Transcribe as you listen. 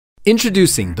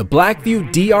Introducing the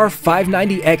BlackVue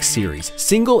DR590X series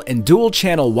single and dual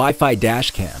channel Wi-Fi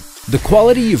dashcam. The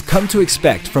quality you've come to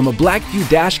expect from a BlackVue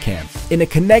dashcam in a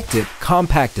connected,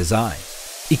 compact design.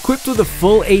 Equipped with a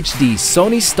full HD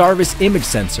Sony Starvis image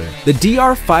sensor, the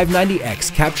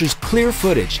DR590X captures clear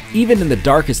footage even in the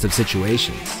darkest of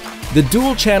situations. The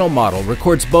dual channel model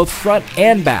records both front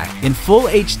and back in full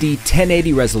HD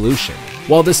 1080 resolution,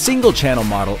 while the single channel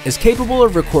model is capable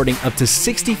of recording up to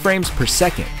 60 frames per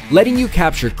second, letting you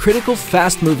capture critical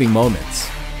fast-moving moments.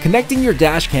 Connecting your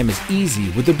dashcam is easy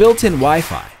with the built-in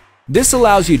Wi-Fi. This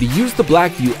allows you to use the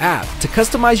BlackVue app to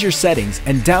customize your settings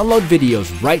and download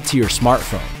videos right to your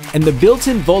smartphone. And the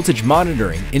built-in voltage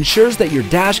monitoring ensures that your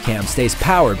dashcam stays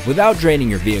powered without draining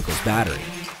your vehicle's battery.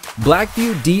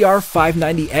 BlackVue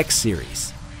DR590X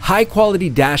series.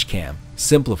 High-quality dashcam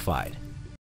simplified.